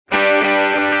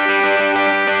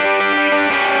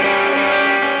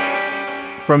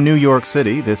From New York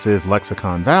City, this is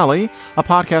Lexicon Valley, a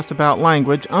podcast about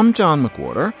language. I'm John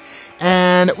McWhorter,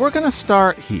 and we're going to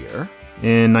start here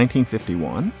in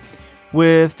 1951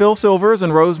 with Phil Silvers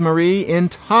and Rose Marie in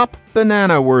Top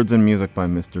Banana, words and music by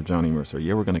Mr. Johnny Mercer.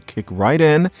 Yeah, we're going to kick right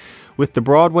in with the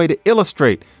Broadway to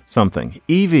illustrate something.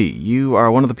 Evie, you are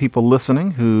one of the people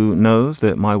listening who knows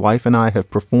that my wife and I have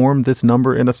performed this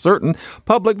number in a certain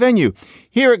public venue.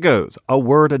 Here it goes, a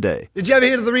word a day. Did you ever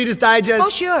hear of the Reader's Digest? Oh,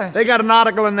 sure. They got an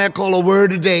article in there called A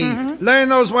Word a Day. Learn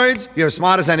those words, you're as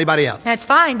smart as anybody else. That's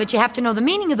fine, but you have to know the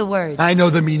meaning of the words. I know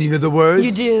the meaning of the words.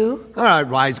 You do? All right,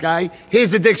 wise guy.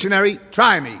 Here's the dictionary.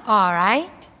 Try me. All right.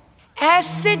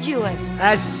 Assiduous.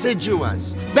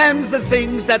 Assiduous. Them's the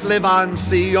things that live on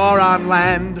sea or on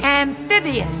land.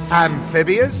 Amphibious.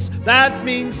 Amphibious. That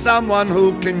means someone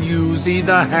who can use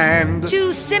either hand.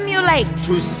 To simulate.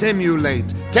 To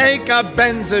simulate. Take a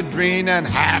Benzedrine and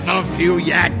have a few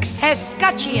yaks.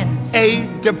 Escutcheons. A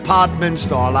department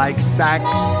store like Saks.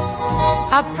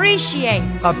 Appreciate.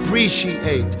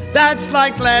 Appreciate. That's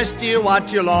like last year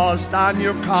what you lost on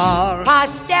your car.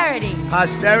 Posterity.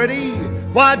 Posterity.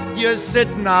 What you're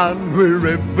sitting on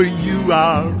wherever you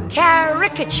are.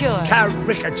 Caricature.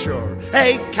 Caricature.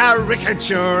 A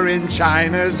caricature in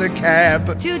China's a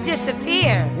cab. To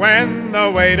disappear. When the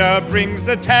waiter brings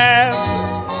the tab.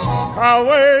 A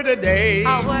word a day.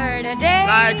 A word a day.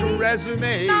 Like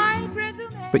resume. Like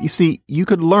resume. But you see, you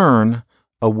could learn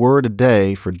a word a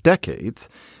day for decades,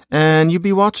 and you'd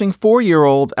be watching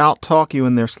 4-year-olds out-talk you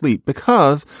in their sleep,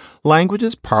 because language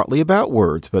is partly about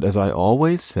words, but as I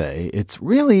always say, it's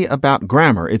really about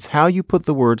grammar. It's how you put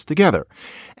the words together.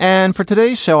 And for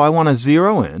today's show, I want to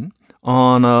zero in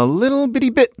on a little bitty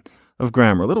bit of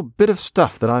grammar, a little bit of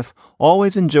stuff that I've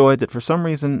always enjoyed that for some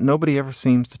reason nobody ever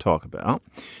seems to talk about,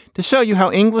 to show you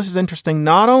how English is interesting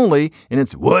not only in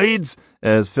its words,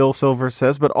 as Phil Silvers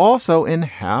says, but also in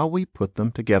how we put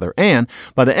them together. And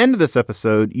by the end of this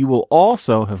episode, you will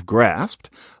also have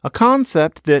grasped a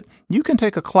concept that you can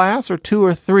take a class or 2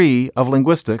 or 3 of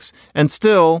linguistics and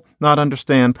still not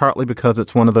understand, partly because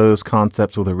it's one of those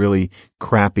concepts with a really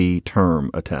crappy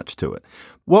term attached to it.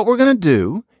 What we're going to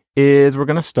do is we're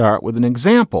going to start with an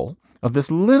example of this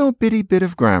little bitty bit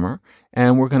of grammar,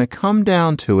 and we're going to come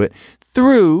down to it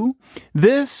through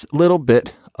this little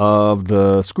bit of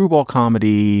the screwball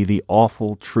comedy, The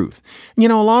Awful Truth. You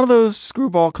know, a lot of those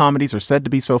screwball comedies are said to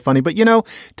be so funny, but, you know,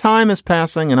 time is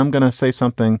passing, and I'm going to say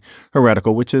something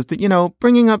heretical, which is that, you know,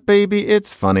 Bringing Up Baby,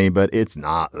 it's funny, but it's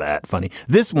not that funny.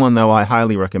 This one, though, I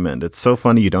highly recommend. It's so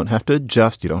funny, you don't have to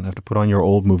adjust. You don't have to put on your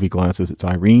old movie glasses. It's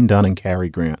Irene Dunne and Cary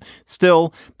Grant.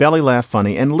 Still, belly laugh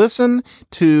funny. And listen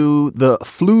to the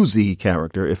floozy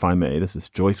character, if I may. This is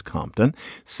Joyce Compton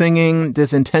singing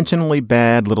this intentionally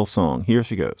bad little song. Here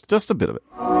she goes. Just a bit of it.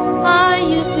 I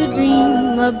used to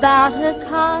dream about a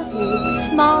cottage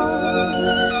small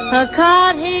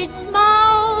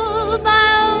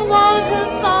by a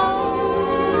waterfall.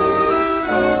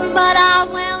 But I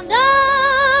wound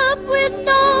up with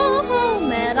no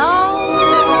home at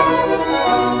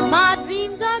all. My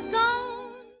dreams are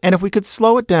gone. And if we could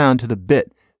slow it down to the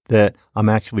bit that I'm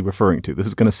actually referring to, this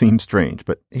is going to seem strange,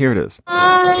 but here it is.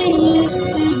 I used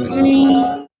to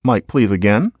dream. Mike, please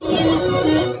again.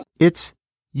 It's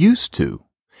used to.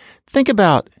 Think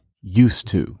about used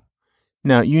to.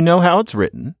 Now, you know how it's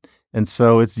written, and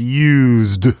so it's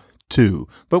used to.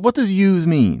 But what does use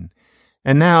mean?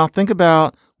 And now think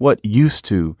about what used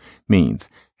to means.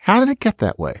 How did it get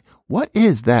that way? What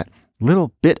is that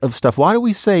little bit of stuff? Why do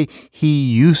we say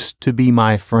he used to be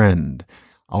my friend?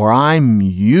 Or I'm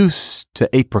used to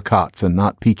apricots and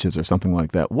not peaches or something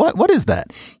like that. What is that?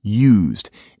 Used.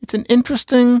 It's an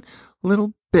interesting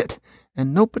little bit.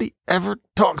 And nobody ever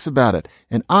talks about it.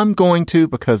 And I'm going to,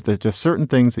 because there's just certain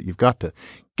things that you've got to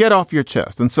get off your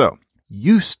chest. And so,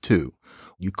 used to.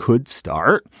 You could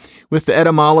start with the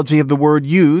etymology of the word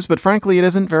use, but frankly, it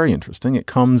isn't very interesting. It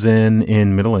comes in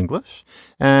Middle English,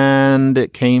 and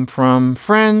it came from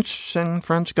French, and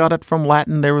French got it from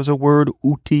Latin. There was a word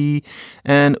outil,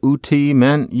 and outil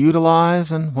meant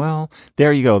utilize, and well,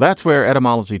 there you go. That's where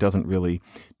etymology doesn't really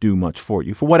do much for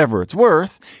you. For whatever it's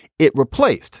worth, it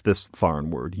replaced this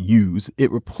foreign word, use.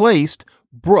 It replaced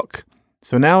brook.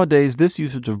 So nowadays, this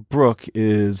usage of brook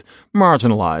is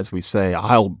marginalized. We say,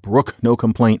 I'll brook no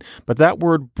complaint. But that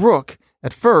word brook,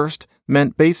 at first,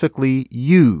 meant basically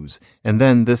use. And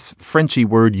then this Frenchy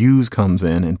word use comes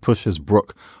in and pushes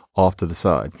brook off to the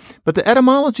side. But the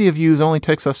etymology of use only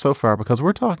takes us so far, because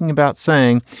we're talking about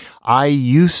saying, I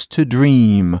used to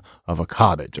dream of a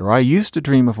cottage, or I used to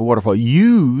dream of a waterfall.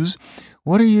 Use,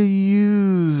 what are you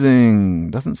using?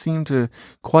 Doesn't seem to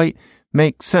quite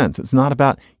make sense. It's not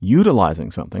about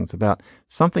utilizing something. It's about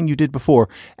something you did before.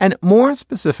 And more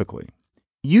specifically,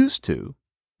 used to,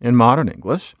 in modern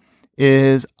English,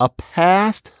 is a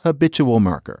past habitual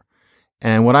marker.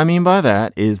 And what I mean by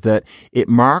that is that it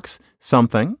marks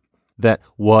something that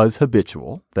was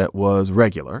habitual, that was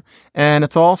regular, and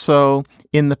it's also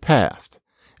in the past.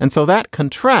 And so that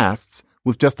contrasts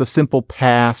with just a simple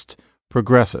past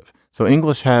progressive. So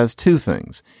English has two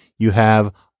things. You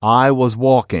have I was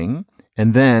walking,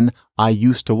 and then I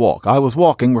used to walk. I was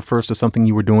walking refers to something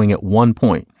you were doing at one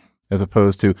point, as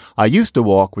opposed to I used to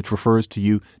walk, which refers to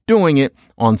you doing it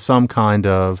on some kind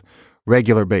of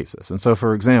regular basis. And so,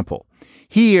 for example,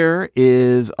 here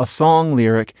is a song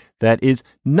lyric that is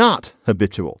not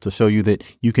habitual to show you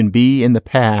that you can be in the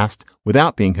past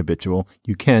without being habitual.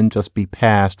 You can just be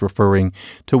past referring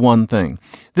to one thing.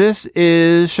 This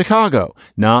is Chicago,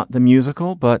 not the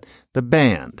musical, but the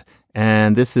band.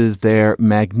 And this is their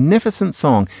magnificent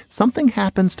song. Something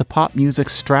happens to pop music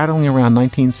straddling around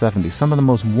 1970. Some of the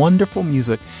most wonderful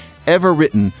music ever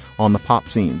written on the pop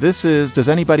scene. This is Does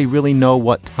Anybody Really Know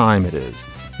What Time It Is?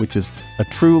 Which is a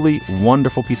truly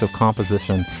wonderful piece of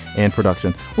composition and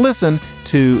production. Listen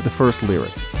to the first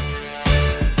lyric.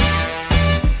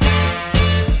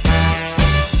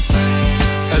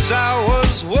 As I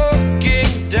was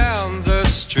walking down the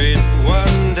street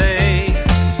one day,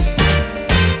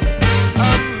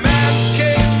 a man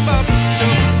came up to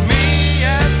me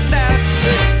and asked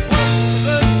me what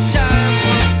the time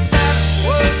was that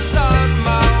was on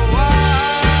my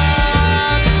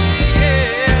watch.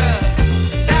 Yeah,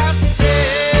 I said,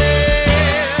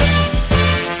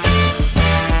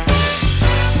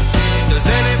 does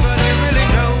anybody really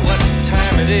know what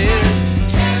time it is?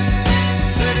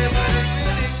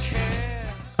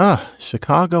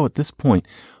 Chicago at this point.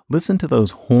 Listen to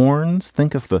those horns.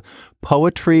 Think of the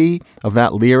poetry of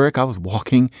that lyric. I was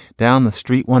walking down the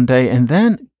street one day, and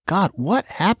then, God, what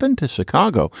happened to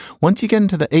Chicago? Once you get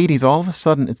into the 80s, all of a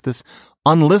sudden, it's this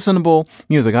unlistenable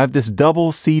music. I have this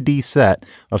double CD set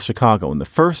of Chicago, and the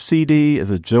first CD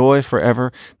is a joy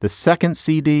forever. The second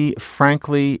CD,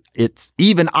 frankly, it's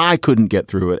even I couldn't get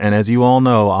through it. And as you all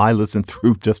know, I listened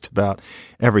through just about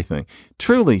everything.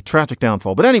 Truly tragic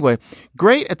downfall. But anyway,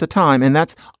 great at the time. And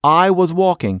that's I was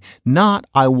walking, not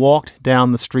I walked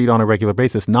down the street on a regular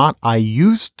basis, not I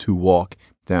used to walk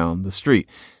down the street.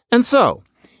 And so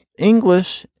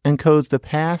English encodes the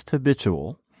past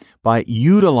habitual by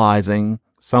utilizing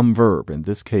some verb, in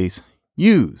this case,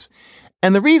 use.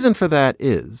 And the reason for that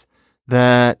is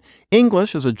that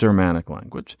English is a Germanic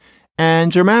language,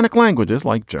 and Germanic languages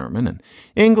like German and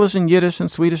English and Yiddish and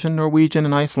Swedish and Norwegian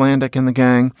and Icelandic and the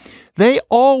gang, they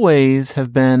always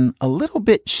have been a little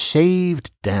bit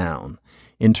shaved down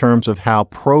in terms of how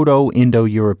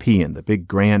Proto-Indo-European, the big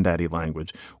granddaddy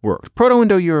language, worked.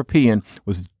 Proto-Indo-European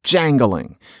was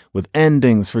jangling with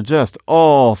endings for just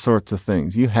all sorts of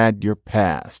things. You had your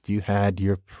past, you had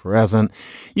your present,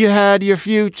 you had your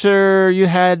future, you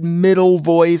had middle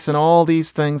voice and all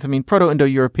these things. I mean,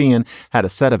 Proto-Indo-European had a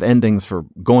set of endings for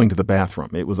going to the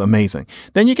bathroom. It was amazing.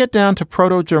 Then you get down to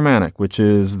Proto-Germanic, which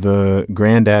is the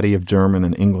granddaddy of German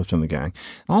and English and the gang.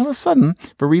 All of a sudden,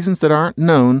 for reasons that aren't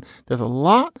known, there's a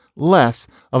lot less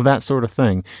of that sort of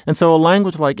thing. And so a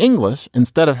language like English,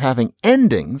 instead of having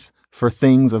endings for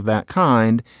things of that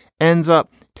kind, ends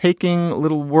up taking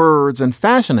little words and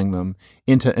fashioning them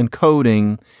into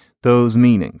encoding those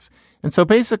meanings. And so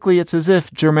basically it's as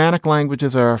if Germanic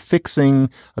languages are fixing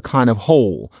a kind of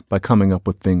hole by coming up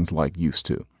with things like used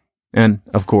to. And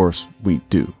of course, we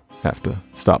do have to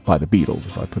stop by the Beatles,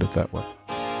 if I put it that way.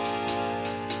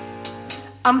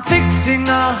 I'm fixing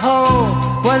a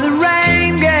hole where the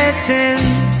rain gets in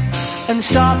and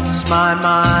stops my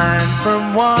mind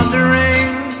from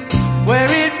wandering where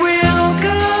it will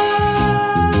go.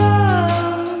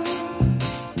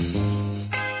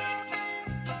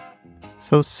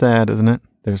 So sad, isn't it?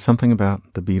 There's something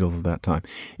about the Beatles of that time.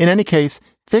 In any case,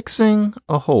 fixing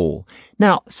a hole.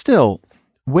 Now, still,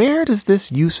 where does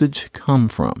this usage come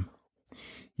from?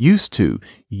 Used to,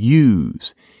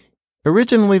 use.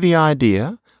 Originally, the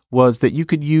idea was that you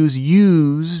could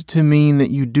use to mean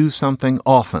that you do something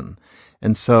often.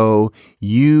 And so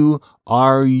you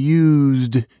are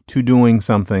used to doing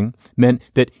something meant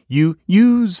that you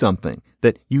use something,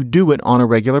 that you do it on a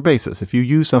regular basis. If you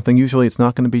use something, usually it's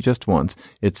not going to be just once.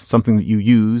 It's something that you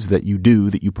use, that you do,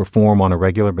 that you perform on a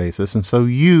regular basis. And so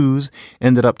use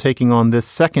ended up taking on this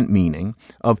second meaning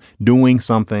of doing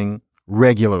something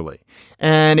regularly.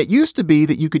 And it used to be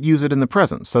that you could use it in the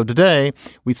present. So today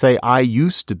we say, I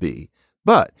used to be.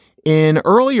 But in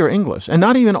earlier English, and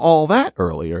not even all that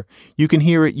earlier, you can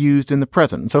hear it used in the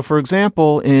present. And so, for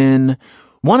example, in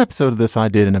one episode of this I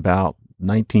did in about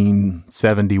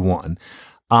 1971.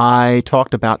 I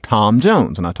talked about Tom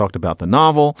Jones, and I talked about the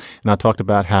novel, and I talked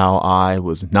about how I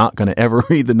was not going to ever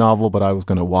read the novel, but I was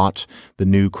going to watch the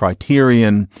new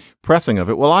Criterion pressing of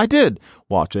it. Well, I did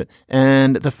watch it,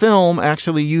 and the film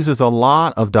actually uses a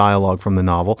lot of dialogue from the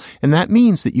novel, and that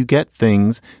means that you get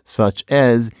things such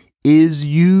as is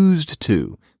used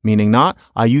to. Meaning not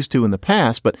I used to in the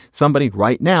past, but somebody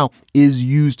right now is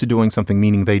used to doing something,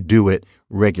 meaning they do it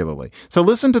regularly. So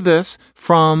listen to this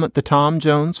from the Tom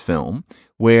Jones film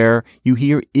where you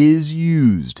hear is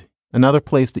used. Another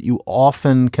place that you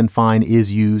often can find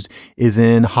is used is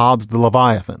in Hobbes the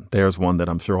Leviathan. There's one that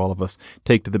I'm sure all of us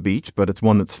take to the beach, but it's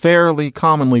one that's fairly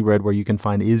commonly read where you can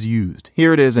find is used.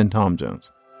 Here it is in Tom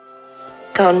Jones.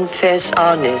 Confess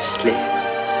honestly.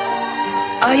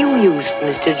 Are you used,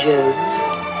 Mr. Jones,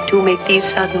 to make these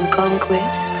sudden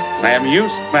conquests? I am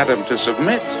used, madam, to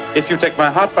submit. If you take my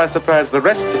heart by surprise, the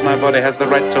rest of my body has the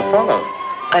right to follow.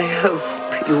 I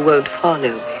hope you won't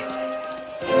follow me.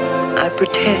 I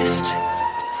protest.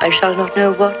 I shall not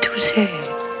know what to say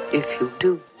if you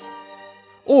do.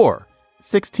 Or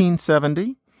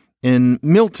 1670, in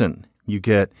Milton, you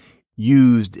get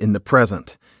used in the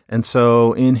present. And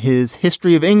so in his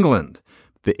History of England,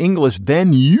 the English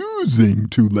then using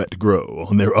to let grow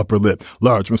on their upper lip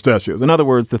large mustachios. In other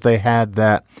words, that they had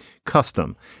that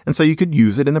custom. And so you could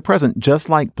use it in the present, just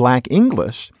like Black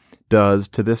English does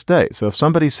to this day. So if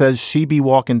somebody says she be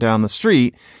walking down the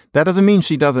street, that doesn't mean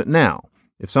she does it now.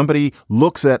 If somebody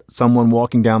looks at someone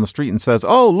walking down the street and says,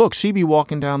 oh, look, she be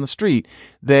walking down the street,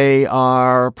 they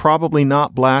are probably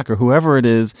not black or whoever it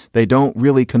is. They don't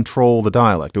really control the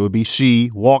dialect. It would be she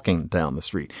walking down the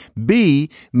street. Be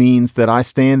means that I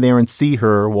stand there and see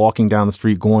her walking down the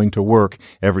street going to work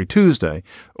every Tuesday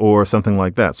or something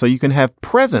like that. So you can have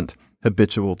present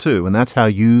habitual too. And that's how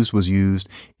used was used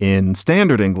in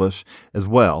standard English as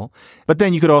well. But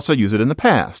then you could also use it in the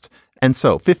past. And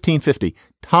so 1550,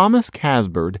 Thomas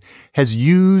Casberd has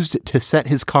used to set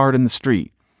his cart in the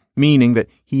street, meaning that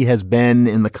he has been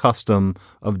in the custom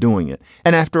of doing it.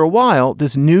 And after a while,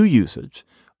 this new usage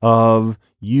of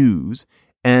use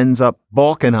ends up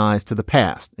balkanized to the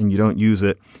past, and you don't use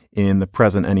it in the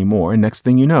present anymore. And next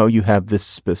thing you know, you have this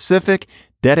specific,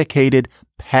 dedicated,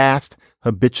 past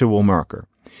habitual marker.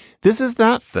 This is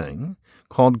that thing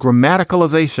called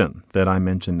grammaticalization that I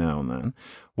mention now and then,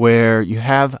 where you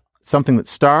have something that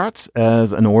starts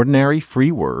as an ordinary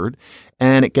free word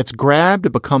and it gets grabbed to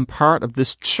become part of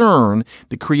this churn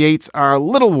that creates our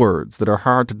little words that are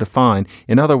hard to define.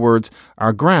 In other words,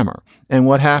 our grammar. And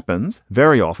what happens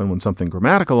very often when something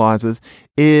grammaticalizes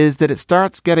is that it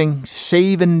starts getting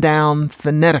shaven down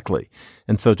phonetically.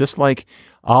 And so just like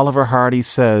Oliver Hardy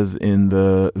says in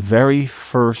the very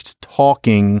first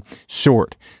talking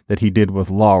short that he did with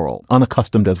Laurel,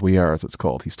 Unaccustomed as We Are, as it's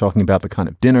called. He's talking about the kind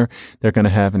of dinner they're going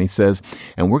to have. And he says,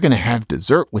 and we're going to have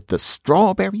dessert with the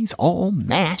strawberries all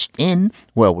mashed in.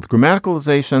 Well, with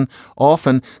grammaticalization,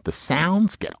 often the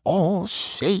sounds get all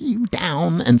shaved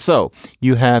down. And so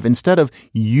you have, instead of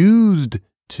used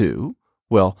to,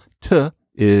 well, to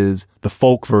is the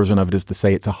folk version of it is to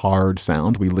say it's a hard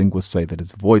sound. We linguists say that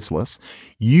it's voiceless.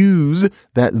 Use,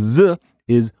 that z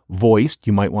is voiced.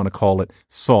 You might want to call it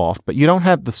soft, but you don't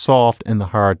have the soft and the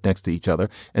hard next to each other.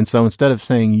 And so instead of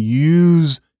saying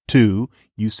use to,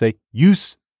 you say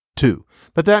used to.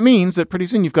 But that means that pretty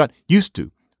soon you've got used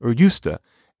to or used to.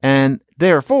 And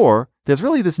therefore, there's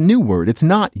really this new word. It's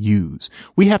not use.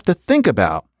 We have to think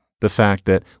about the fact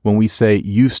that when we say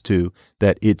used to,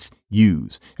 that it's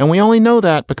use. And we only know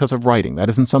that because of writing. That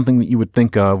isn't something that you would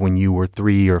think of when you were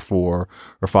 3 or 4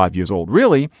 or 5 years old.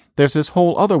 Really, there's this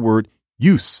whole other word,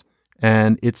 use.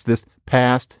 And it's this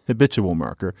past habitual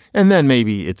marker. And then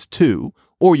maybe it's to.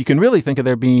 Or you can really think of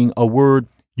there being a word,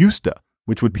 usta,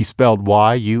 which would be spelled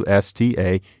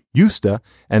Y-U-S-T-A, usta,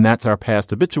 and that's our past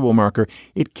habitual marker.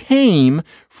 It came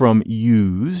from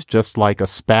use, just like a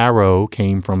sparrow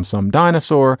came from some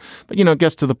dinosaur. But, it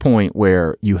gets to the point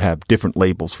where you have different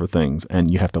labels for things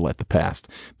and you have to let the past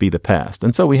be the past.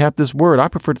 And so we have this word. I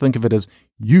prefer to think of it as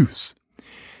use.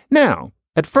 Now,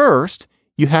 at first,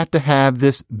 you had to have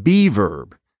this be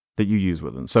verb that you use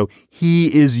with them. So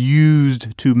he is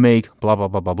used to make blah, blah,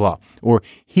 blah, blah, blah. Or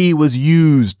he was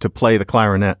used to play the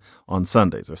clarinet on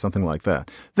Sundays or something like that.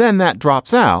 Then that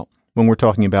drops out when we're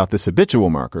talking about this habitual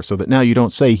marker, so that now you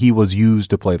don't say he was used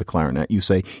to play the clarinet. You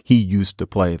say he used to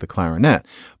play the clarinet.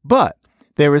 But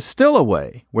there is still a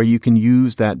way where you can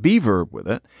use that be verb with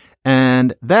it.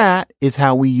 And that is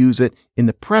how we use it in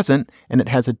the present, and it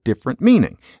has a different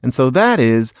meaning. And so that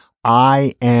is,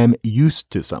 I am used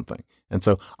to something. And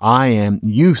so I am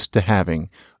used to having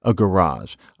a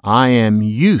garage. I am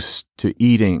used to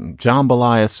eating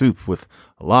jambalaya soup with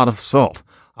a lot of salt.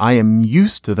 I am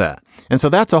used to that. And so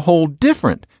that's a whole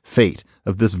different fate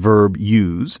of this verb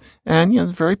use. And, it's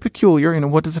very peculiar.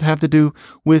 What does it have to do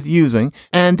with using?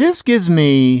 And this gives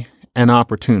me an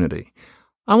opportunity.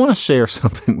 I want to share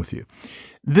something with you.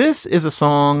 This is a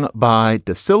song by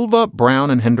Da Silva,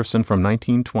 Brown, and Henderson from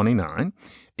 1929.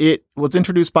 It was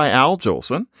introduced by Al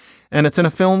Jolson, and it's in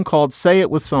a film called Say It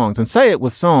With Songs. And Say It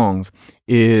With Songs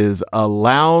is a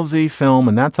lousy film,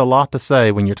 and that's a lot to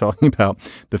say when you're talking about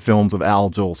the films of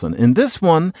Al Jolson. In this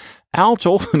one, Al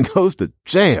Jolson goes to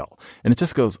jail, and it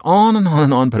just goes on and on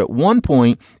and on. But at one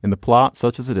point in the plot,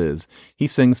 such as it is, he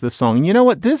sings this song. And you know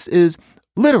what? This is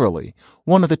literally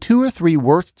one of the 2 or 3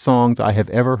 worst songs I have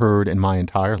ever heard in my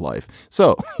entire life.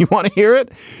 So, you want to hear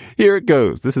it? Here it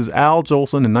goes. This is Al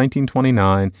Jolson in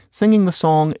 1929 singing the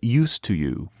song Used to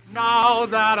You. Now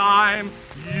that I'm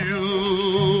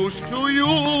used to you,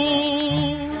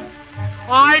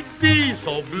 I'd be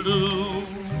so blue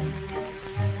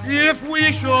if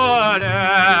we should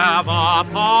ever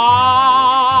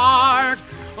part.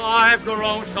 I've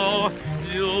grown so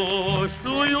used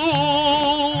to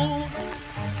you.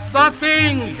 The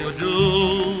things you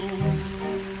do,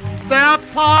 they're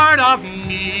part of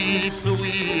me,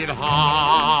 sweetheart.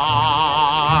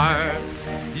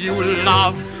 You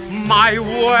love my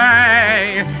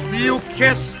way, you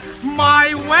kiss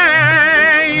my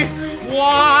way.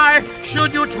 Why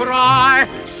should you try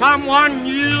someone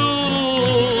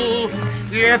new?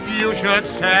 If you should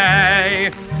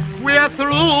say we're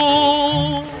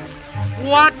through,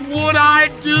 what would I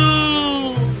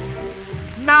do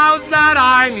now that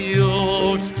I'm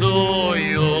used to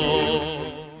you?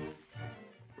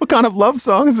 What kind of love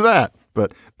song is that?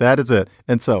 But that is it.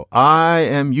 And so I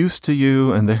am used to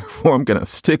you, and therefore I'm going to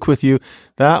stick with you.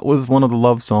 That was one of the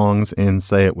love songs in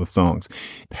Say It With Songs.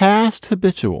 Past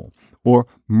habitual, or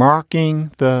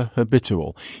marking the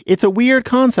habitual. It's a weird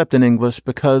concept in English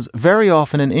because very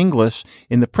often in English,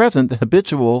 in the present, the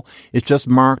habitual is just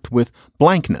marked with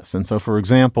blankness. And so, for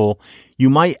example, you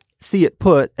might see it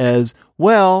put as,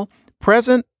 well,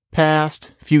 present,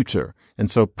 past, future. And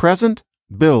so present,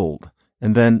 build.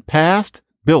 And then past,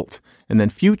 built. And then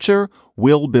future,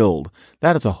 will build.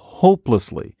 That is a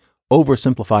hopelessly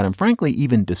oversimplified and frankly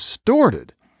even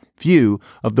distorted view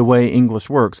of the way English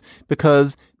works,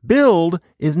 because build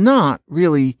is not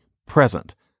really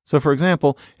present. So, for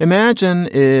example, imagine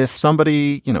if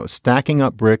somebody, is stacking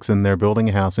up bricks and they're building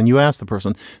a house, and you ask the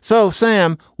person, so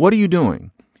Sam, what are you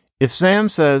doing? If Sam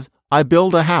says, I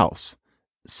build a house,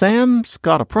 Sam's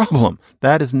got a problem.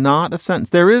 That is not a sentence.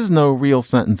 There is no real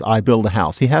sentence, I build a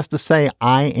house. He has to say,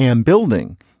 I am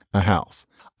building a house.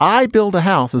 I build a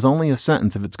house is only a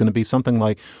sentence if it's going to be something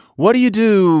like, what do you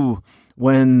do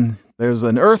when there's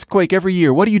an earthquake every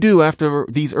year? What do you do after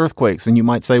these earthquakes? And you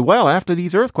might say, well, after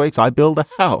these earthquakes, I build a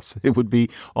house. It would be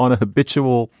on a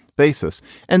habitual basis.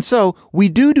 And so we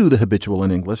do the habitual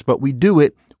in English, but we do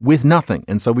it with nothing.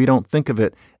 And so we don't think of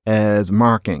it as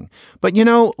marking. But,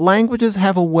 languages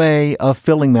have a way of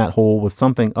filling that hole with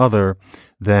something other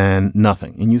than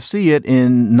nothing. And you see it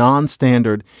in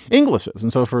non-standard Englishes.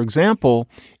 And so, for example,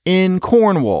 in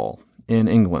Cornwall in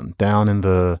England, down in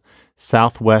the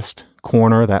southwest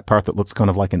corner, that part that looks kind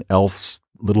of like an elf's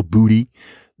little booty,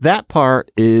 that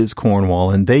part is Cornwall,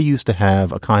 and they used to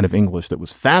have a kind of English that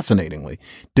was fascinatingly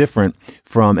different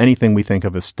from anything we think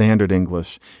of as standard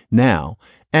English now.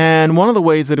 And one of the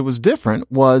ways that it was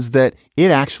different was that it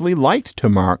actually liked to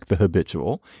mark the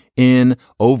habitual in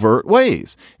overt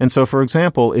ways. And so, for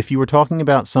example, if you were talking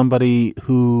about somebody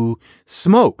who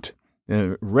smoked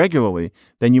regularly,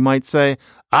 then you might say,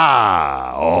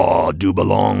 do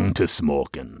belong to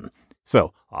smoking.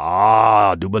 So,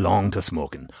 do belong to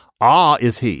smoking.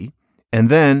 Is he. And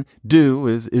then do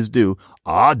is do.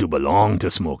 Do belong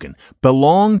to smoking.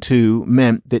 Belong to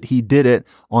meant that he did it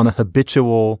on a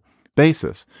habitual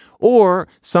basis. Or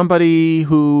somebody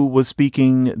who was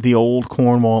speaking the old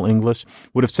Cornwall English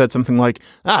would have said something like,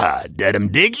 dead-em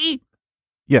diggy?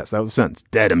 Yes, that was a sentence.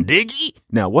 Dead-em diggy?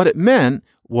 Now, what it meant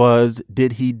was,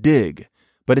 did he dig?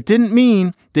 But it didn't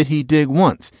mean, did he dig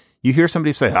once? You hear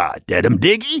somebody say, dead-em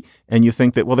diggy? And you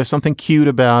think that, well, there's something cute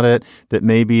about it, that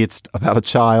maybe it's about a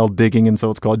child digging, and so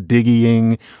it's called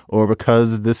diggying, or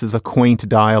because this is a quaint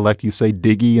dialect, you say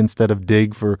diggy instead of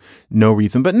dig for no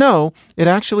reason. But no, it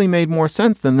actually made more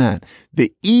sense than that.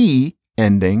 The E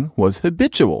ending was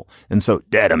habitual. And so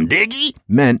dead-em diggy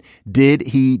meant, did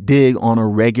he dig on a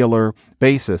regular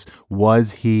basis?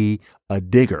 Was he a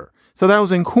digger? So that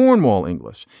was in Cornwall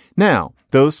English. Now,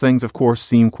 those things, of course,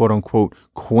 seem quote unquote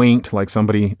quaint, like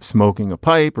somebody smoking a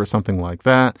pipe or something like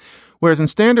that. Whereas in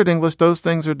standard English, those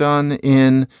things are done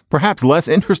in perhaps less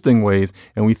interesting ways,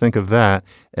 and we think of that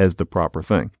as the proper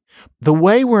thing. The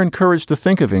way we're encouraged to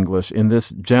think of English in this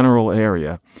general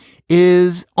area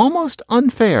is almost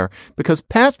unfair because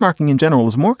past marking in general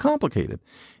is more complicated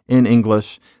in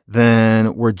English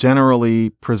than we're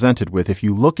generally presented with. If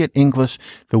you look at English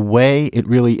the way it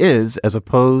really is, as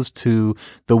opposed to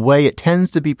the way it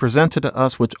tends to be presented to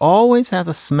us, which always has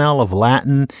a smell of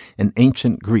Latin and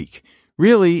ancient Greek.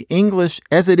 Really, English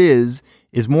as it is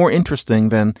more interesting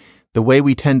than the way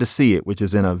we tend to see it, which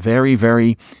is in a very,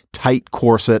 very tight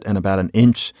corset and about an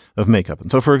inch of makeup.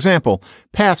 And so, for example,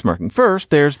 past marking.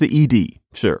 First, there's the ED.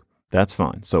 Sure, that's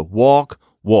fine. So walk,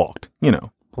 walked,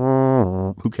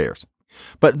 who cares?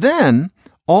 But then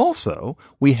also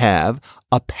we have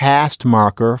a past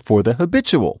marker for the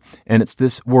habitual. And it's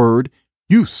this word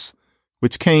use,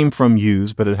 which came from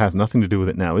use, but it has nothing to do with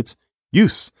it now. It's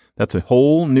use. That's a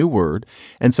whole new word.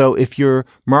 And so if you're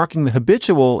marking the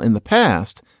habitual in the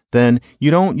past, then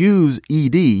you don't use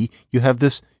ED. You have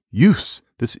this use,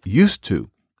 this used to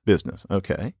business.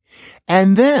 Okay.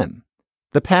 And then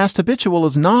the past habitual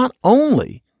is not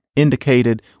only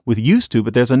indicated with used to,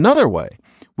 but there's another way,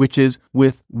 which is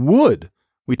with would.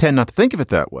 We tend not to think of it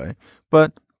that way,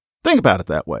 but think about it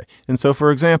that way. And so,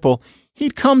 for example,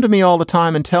 he'd come to me all the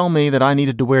time and tell me that I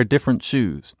needed to wear different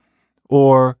shoes,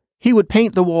 or he would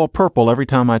paint the wall purple every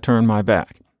time I turned my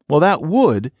back. Well, that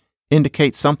would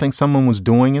indicate something someone was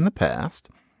doing in the past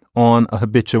on a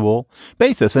habitual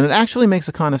basis. And it actually makes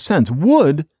a kind of sense.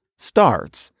 Would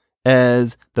starts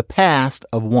as the past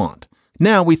of want.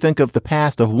 Now we think of the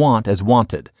past of want as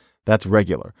wanted. That's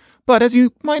regular. But as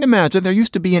you might imagine, there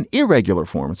used to be an irregular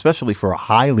form, especially for a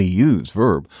highly used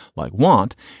verb like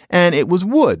want, and it was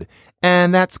would.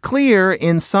 And that's clear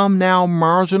in some now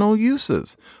marginal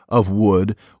uses of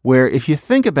would, where if you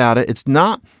think about it, it's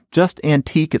not just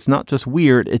antique. It's not just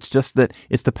weird. It's just that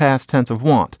it's the past tense of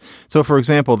want. So, for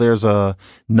example, there's a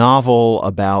novel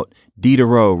about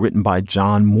Diderot written by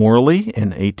John Morley in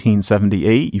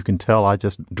 1878. You can tell I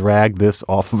just dragged this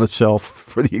off of a shelf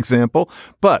for the example.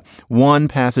 But one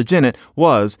passage in it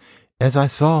was, as I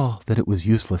saw that it was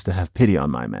useless to have pity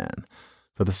on my man,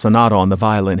 for the sonata on the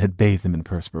violin had bathed him in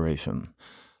perspiration,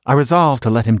 I resolved to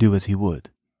let him do as he would.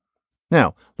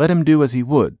 Now, let him do as he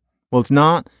would. Well, it's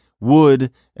not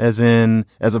would as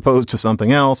opposed to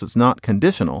something else. It's not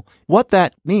conditional. What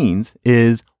that means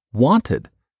is wanted.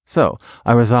 So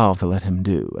I resolved to let him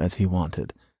do as he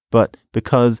wanted. But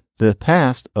because the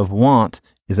past of want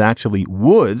is actually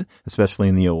would, especially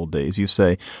in the old days, you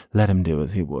say, let him do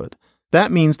as he would.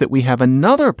 That means that we have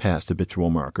another past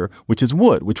habitual marker, which is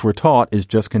would, which we're taught is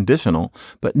just conditional.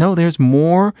 But no, there's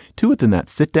more to it than that.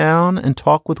 Sit down and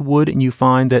talk with would, and you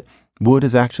find that Wood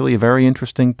is actually a very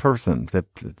interesting person.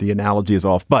 The analogy is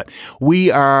off, but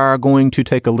we are going to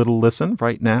take a little listen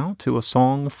right now to a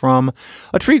song from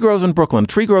A Tree Grows in Brooklyn. A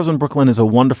Tree Grows in Brooklyn is a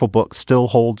wonderful book, still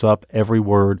holds up every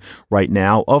word right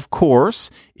now. Of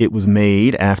course, it was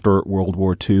made after World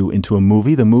War II into a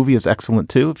movie. The movie is excellent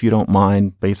too, if you don't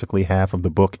mind basically half of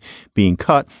the book being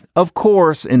cut. Of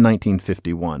course, in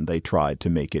 1951, they tried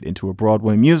to make it into a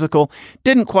Broadway musical.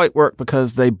 Didn't quite work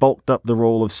because they bulked up the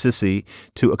role of Sissy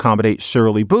to accommodate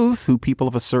Shirley Booth, who people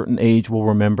of a certain age will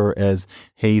remember as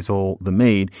Hazel the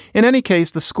Maid. In any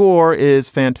case, the score is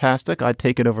fantastic. I'd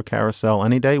take it over Carousel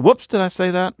any day. Whoops, did I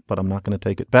say that? But I'm not going to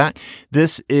take it back.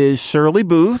 This is Shirley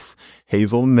Booth,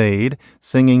 Hazel the Maid,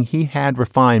 singing He Had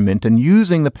Refinement and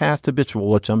using the past habitual,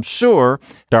 which I'm sure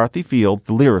Dorothy Fields,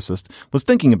 the lyricist, was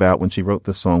thinking about when she wrote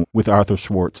this song with Arthur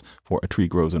Schwartz for A Tree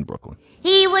Grows in Brooklyn.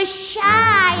 He was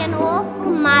shy and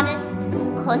awful modest,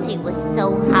 'cause he was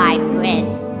so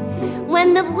high-bred.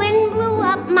 When the wind blew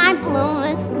up my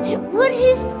bloomers, would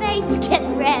his face get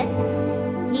red?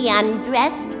 He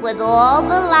undressed with all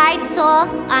the lights off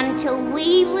until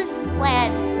we was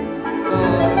wed.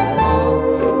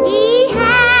 He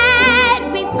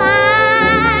had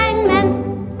refinement.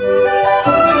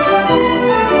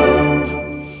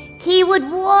 He would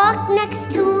walk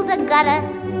next to the gutter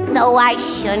so I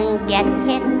shouldn't get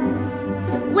hit.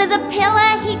 With a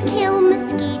pillar he'd kill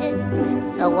mosquitoes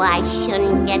so I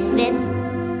shouldn't get bit.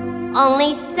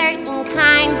 Only certain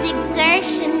kinds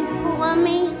exertion for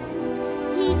me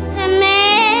he'd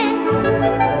permit.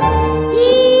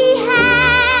 He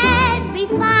had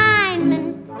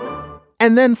refinement.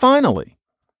 And then finally,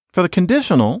 for the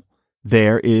conditional,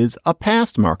 there is a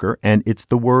past marker, and it's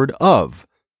the word of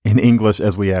in English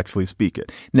as we actually speak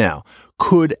it. Now,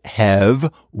 could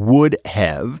have, would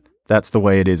have, That's the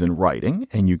way it is in writing,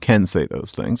 and you can say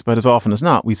those things. But as often as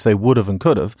not, we say would have and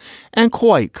could have. And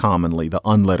quite commonly, the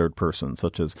unlettered person,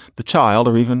 such as the child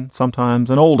or even sometimes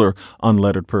an older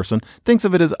unlettered person, thinks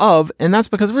of it as of, and that's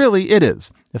because really it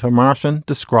is. If a Martian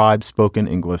described spoken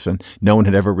English and no one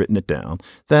had ever written it down,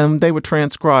 then they would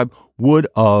transcribe would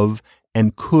of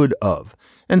and could of.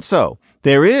 And so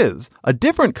there is a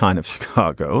different kind of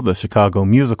Chicago, the Chicago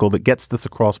musical, that gets this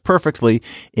across perfectly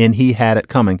in He Had It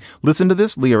Coming. Listen to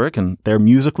this lyric, and they're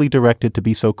musically directed to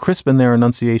be so crisp in their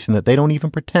enunciation that they don't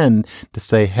even pretend to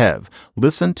say have.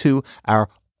 Listen to our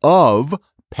of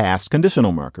past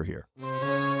conditional marker here.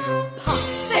 Pop,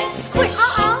 thick, squish.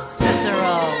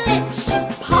 Cicero. Lips.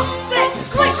 Pop, thick,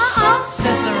 squish.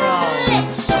 Cicero.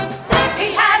 Lips.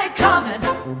 He had it coming.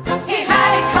 He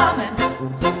had it coming.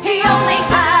 He only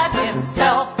had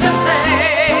himself to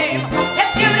blame.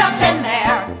 If you'd have been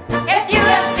there, if you'd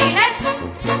have seen it,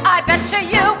 I bet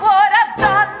you would have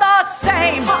done the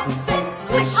same. Pop, thick,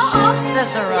 squish.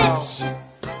 Cicero.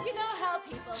 You know how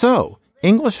people... So,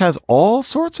 English has all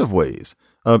sorts of ways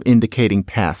of indicating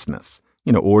pastness.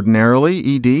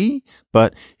 Ordinarily ed,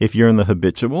 but if you're in the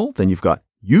habitual, then you've got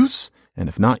use, and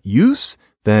if not use,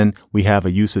 then we have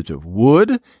a usage of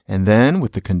would, and then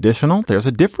with the conditional, there's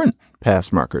a different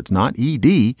past marker. It's not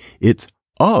ed, it's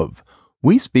of.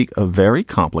 We speak a very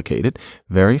complicated,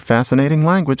 very fascinating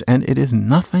language, and it is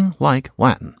nothing like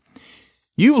Latin.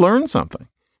 You learned something,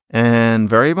 and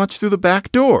very much through the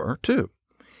back door, too.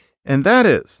 And that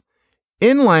is,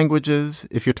 in languages,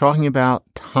 if you're talking about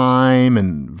time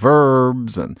and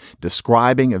verbs and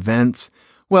describing events,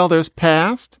 well, there's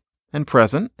past and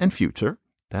present and future.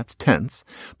 That's tense.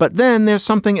 But then there's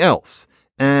something else.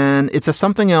 And it's a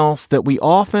something else that we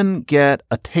often get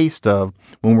a taste of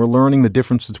when we're learning the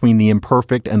difference between the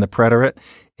imperfect and the preterite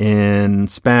in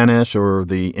Spanish, or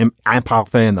the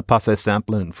imparfait and the passé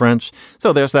simple in French.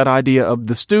 So there's that idea of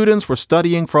the students were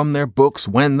studying from their books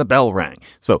when the bell rang.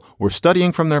 So we're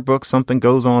studying from their books. Something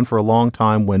goes on for a long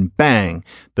time when bang,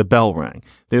 the bell rang.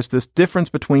 There's this difference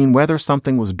between whether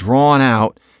something was drawn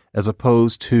out as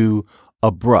opposed to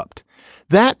abrupt.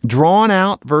 That drawn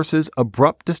out versus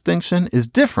abrupt distinction is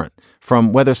different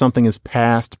from whether something is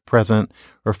past, present,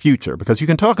 or future, because you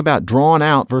can talk about drawn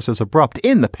out versus abrupt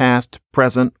in the past,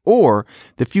 present, or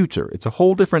the future. It's a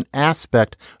whole different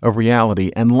aspect of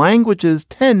reality, and languages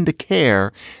tend to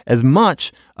care as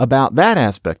much about that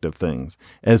aspect of things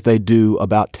as they do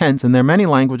about tense. And there are many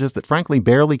languages that frankly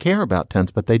barely care about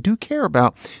tense, but they do care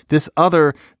about this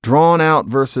other drawn out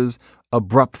versus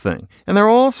abrupt thing. And there are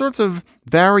all sorts of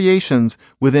variations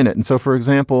within it. And so, for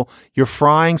example, you're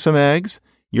frying some eggs,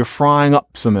 you're frying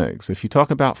up some eggs. If you talk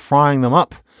about frying them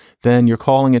up, then you're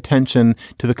calling attention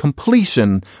to the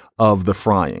completion of the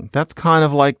frying. That's kind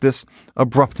of like this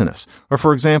abruptness. Or,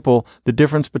 for example, the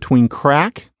difference between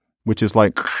crack, which is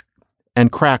like, and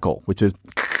crackle, which is,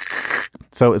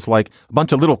 so it's like a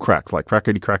bunch of little cracks, like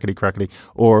crackety, crackety, crackety,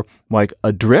 or like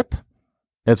a drip,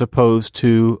 as opposed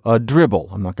to a dribble.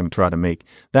 I'm not going to try to make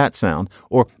that sound.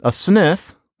 Or a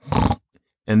sniff,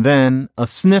 and then a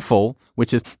sniffle,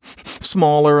 which is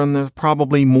smaller, and there's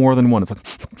probably more than one. It's like,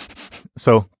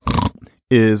 so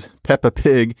is Peppa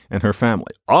Pig and her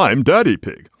family. I'm Daddy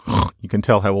Pig. You can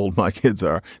tell how old my kids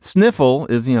are. Sniffle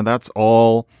is, that's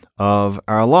all of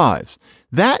our lives.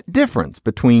 That difference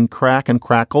between crack and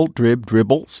crackle, drib,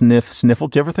 dribble, sniff, sniffle.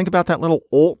 Do you ever think about that little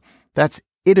 "ol"? That's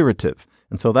iterative.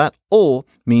 And so that "ol"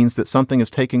 means that something is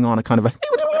taking on a kind of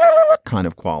a kind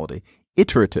of quality.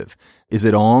 Iterative. Is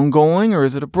it ongoing or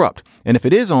is it abrupt? And if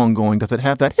it is ongoing, does it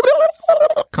have that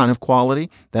kind of quality?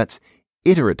 That's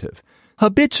iterative.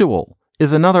 Habitual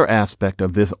is another aspect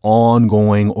of this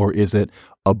ongoing or is it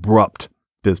abrupt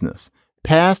business.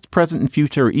 Past, present, and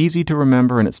future are easy to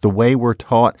remember, and it's the way we're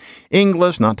taught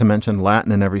English, not to mention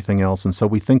Latin and everything else. And so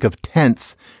we think of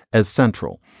tense as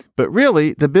central. But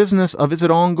really, the business of is it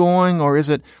ongoing or is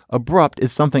it abrupt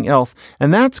is something else.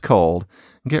 And that's called,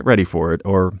 get ready for it,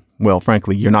 or, well,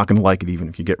 frankly, you're not going to like it even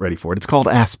if you get ready for it. It's called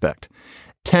aspect.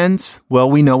 Tense, well,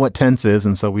 we know what tense is,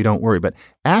 and so we don't worry. But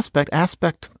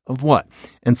aspect of what?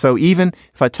 And so even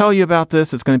if I tell you about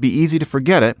this, it's going to be easy to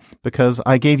forget it because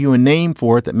I gave you a name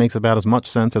for it that makes about as much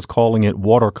sense as calling it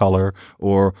watercolor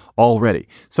or already.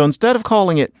 So instead of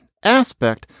calling it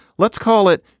aspect, let's call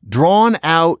it drawn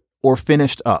out or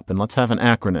finished up. And let's have an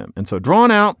acronym. And so drawn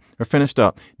out or finished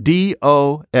up,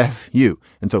 D-O-F-U.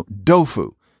 And so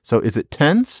dofu. So is it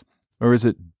tense or is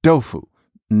it dofu?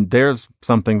 And there's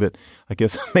something that I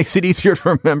guess makes it easier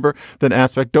to remember than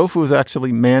aspect. Dofu is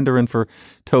actually Mandarin for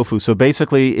tofu. So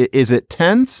basically, is it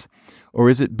tense or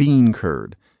is it bean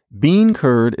curd? Bean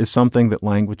curd is something that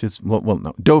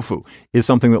tofu is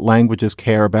something that languages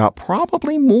care about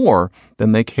probably more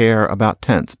than they care about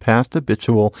tense. Past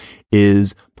habitual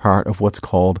is part of what's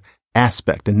called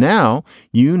aspect. And now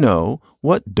you know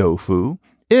what tofu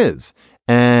is.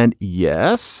 And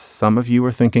yes, some of you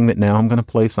are thinking that now I'm going to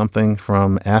play something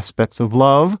from Aspects of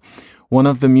Love, one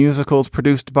of the musicals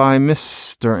produced by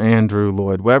Mr. Andrew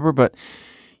Lloyd Webber. But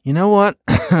you know what?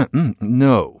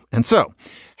 No. And so,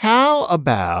 how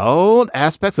about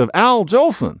Aspects of Al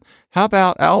Jolson? How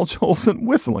about Al Jolson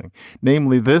whistling?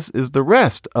 Namely, this is the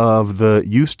rest of the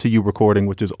Used to You recording,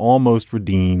 which is almost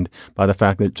redeemed by the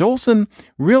fact that Jolson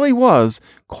really was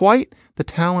quite the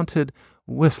talented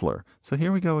whistler. So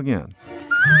here we go again.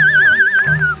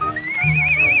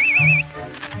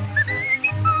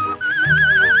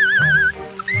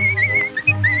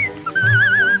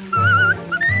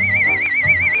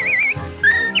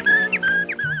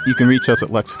 You can reach us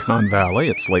at Lexicon Valley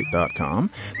at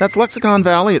slate.com. That's Lexicon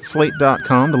Valley at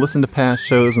slate.com to listen to past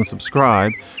shows and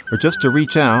subscribe, or just to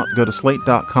reach out, go to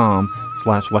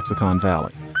slate.com/Lexicon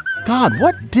Valley. God,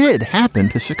 what did happen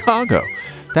to Chicago?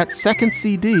 That second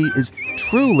CD is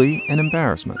truly an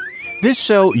embarrassment. This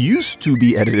show used to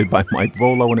be edited by Mike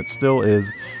Volo, and it still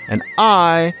is, and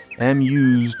I am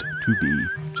used to be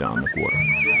John McWhorter.